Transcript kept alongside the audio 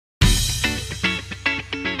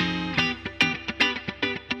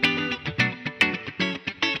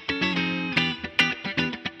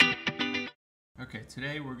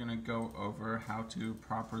Today we're going to go over how to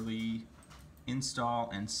properly install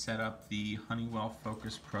and set up the Honeywell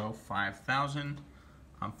FocusPro 5000.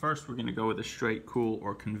 First we're going to go with a straight cool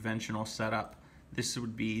or conventional setup. This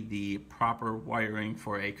would be the proper wiring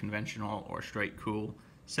for a conventional or straight cool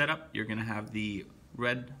setup. You're going to have the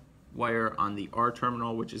red wire on the R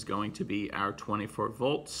terminal, which is going to be our 24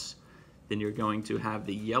 volts. Then you're going to have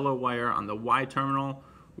the yellow wire on the Y terminal,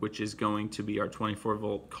 which is going to be our 24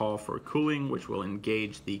 volt call for cooling, which will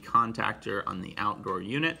engage the contactor on the outdoor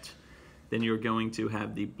unit. Then you're going to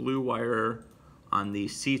have the blue wire on the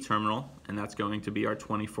C terminal, and that's going to be our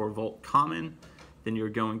 24 volt common. Then you're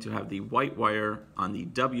going to have the white wire on the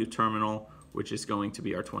W terminal, which is going to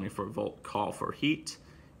be our 24 volt call for heat.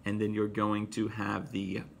 And then you're going to have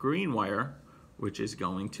the green wire, which is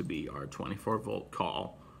going to be our 24 volt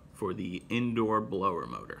call for the indoor blower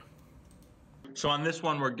motor. So on this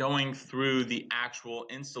one, we're going through the actual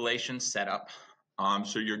installation setup.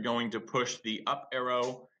 So you're going to push the up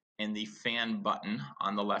arrow and the fan button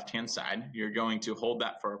on the left-hand side. You're going to hold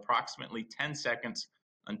that for approximately 10 seconds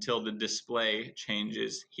until the display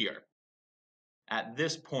changes here. At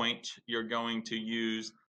this point, you're going to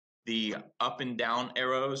use the up and down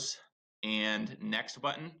arrows and next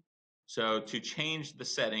button. So to change the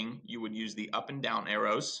setting, you would use the up and down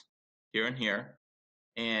arrows here and here,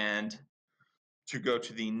 and to go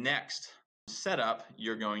to the next setup,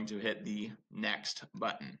 you're going to hit the next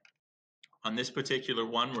button. On this particular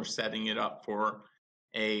one, we're setting it up for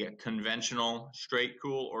a conventional straight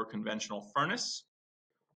cool or conventional furnace.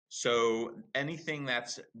 So anything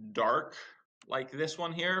that's dark, like this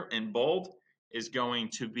one here in bold, is going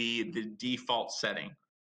to be the default setting.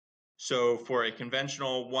 So for a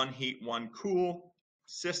conventional one heat, one cool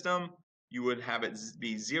system, you would have it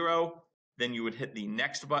be 0. Then you would hit the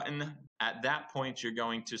next button. At that point, you're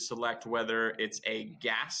going to select whether it's a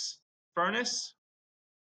gas furnace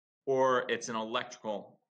or it's an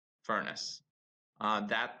electrical furnace.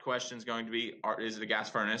 That question is going to be, is it a gas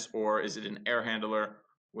furnace or is it an air handler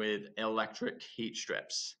with electric heat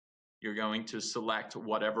strips? You're going to select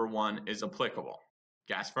whatever one is applicable,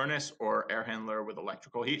 gas furnace or air handler with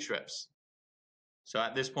electrical heat strips. So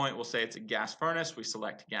at this point, we'll say it's a gas furnace. We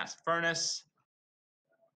select gas furnace.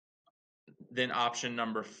 Then option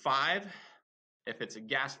number 5, if it's a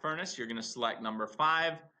gas furnace, you're going to select number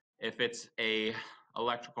 5. If it's a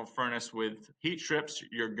electrical furnace with heat strips,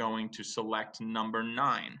 you're going to select number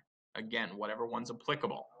 9. Again, whatever one's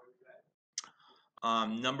applicable.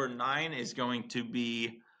 Number 9 is going to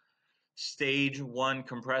be stage 1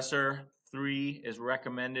 compressor. 3 is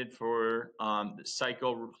recommended for the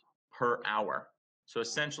cycle per hour. So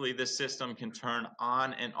essentially, this system can turn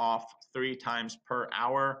on and off 3 times per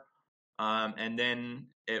hour. And then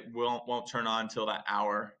it won't turn on until that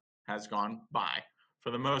hour has gone by.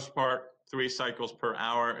 For the most part, 3 cycles per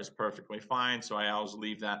hour is perfectly fine, so I always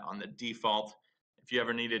leave that on the default. If you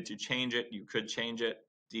ever needed to change it, you could change it.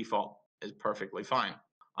 Default is perfectly fine.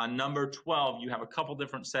 On number 12, you have a couple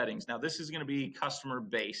different settings. Now, this is going to be customer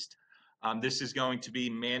based. This is going to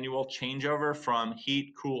be manual changeover from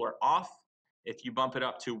heat, cool, or off. If you bump it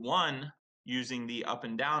up to 1 using the up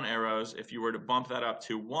and down arrows, if you were to bump that up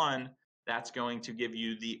to 1, that's going to give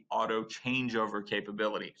you the auto changeover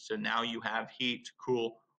capability. So now you have heat,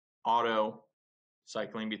 cool, auto,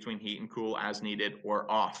 cycling between heat and cool as needed, or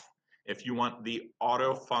off. If you want the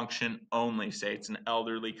auto function only, say it's an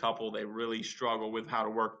elderly couple, they really struggle with how to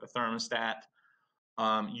work the thermostat,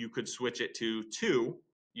 you could switch it to 2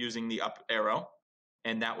 using the up arrow,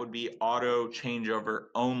 and that would be auto changeover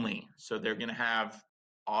only. So they're going to have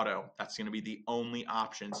auto. That's going to be the only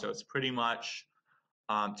option. So it's pretty much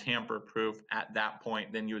tamper-proof at that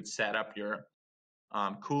point. Then you would set up your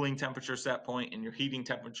cooling temperature set point and your heating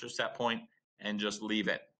temperature set point and just leave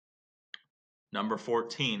it. Number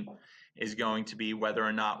 14 is going to be whether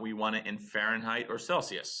or not we want it in Fahrenheit or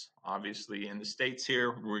Celsius. Obviously, in the States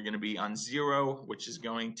here, we're going to be on 0, which is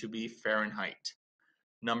going to be Fahrenheit.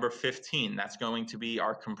 Number 15, that's going to be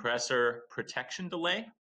our compressor protection delay.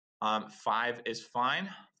 5 is fine,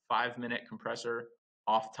 5-minute compressor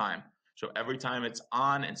off time. So every time it's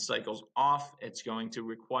on and cycles off, it's going to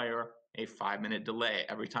require a 5-minute delay.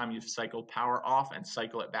 Every time you've cycled power off and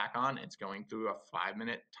cycle it back on, it's going through a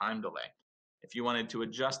 5-minute time delay. If you wanted to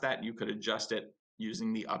adjust that, you could adjust it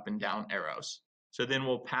using the up and down arrows. So then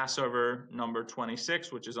we'll pass over number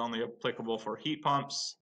 26, which is only applicable for heat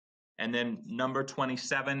pumps. And then number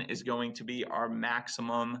 27 is going to be our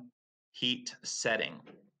maximum heat setting.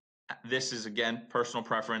 This is, again, personal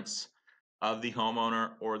preference of the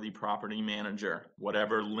homeowner or the property manager.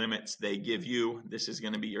 Whatever limits they give you, this is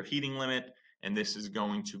going to be your heating limit, and this is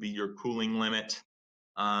going to be your cooling limit.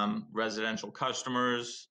 Residential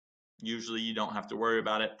customers, usually you don't have to worry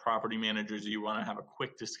about it. Property managers, you want to have a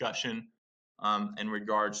quick discussion in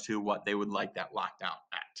regards to what they would like that locked out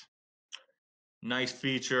at. Nice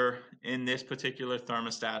feature in this particular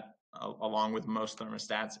thermostat, along with most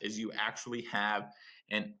thermostats, is you actually have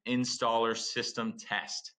an installer system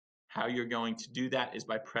test. How you're going to do that is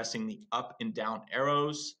by pressing the up and down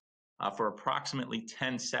arrows for approximately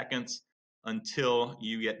 10 seconds until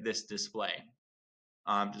you get this display.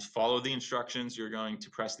 Just follow the instructions. You're going to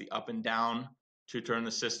press the up and down to turn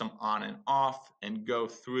the system on and off and go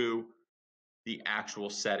through the actual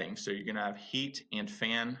settings. So you're going to have heat and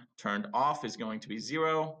fan turned off is going to be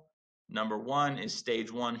 0. Number 1 is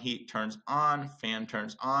stage 1, heat turns on, fan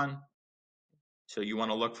turns on. So you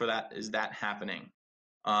want to look for that. Is that happening?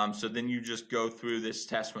 So then you just go through this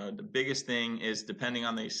test mode. The biggest thing is, depending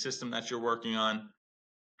on the system that you're working on,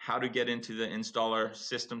 how to get into the installer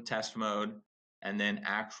system test mode, and then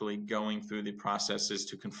actually going through the processes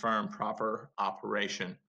to confirm proper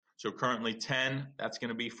operation. So currently 10, that's going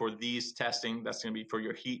to be for these testing. That's going to be for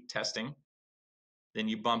your heat testing. Then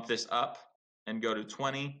you bump this up and go to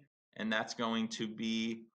 20, and that's going to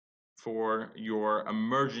be for your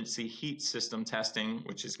emergency heat system testing,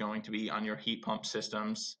 which is going to be on your heat pump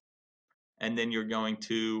systems. And then you're going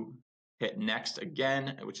to hit next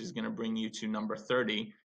again, which is going to bring you to number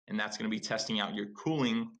 30, and that's going to be testing out your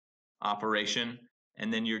cooling operation.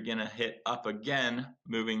 And then you're going to hit up again,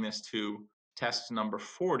 moving this to test number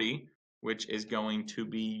 40, which is going to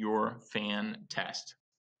be your fan test,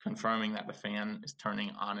 confirming that the fan is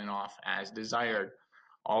turning on and off as desired.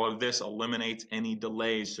 All of this eliminates any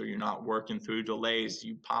delays, so you're not working through delays.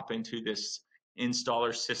 You pop into this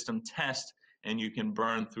installer system test and you can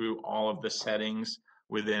burn through all of the settings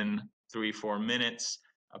within 3-4 minutes,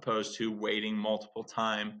 opposed to waiting multiple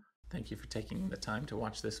times. Thank you for taking the time to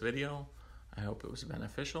watch this video. I hope it was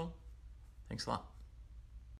beneficial. Thanks a lot.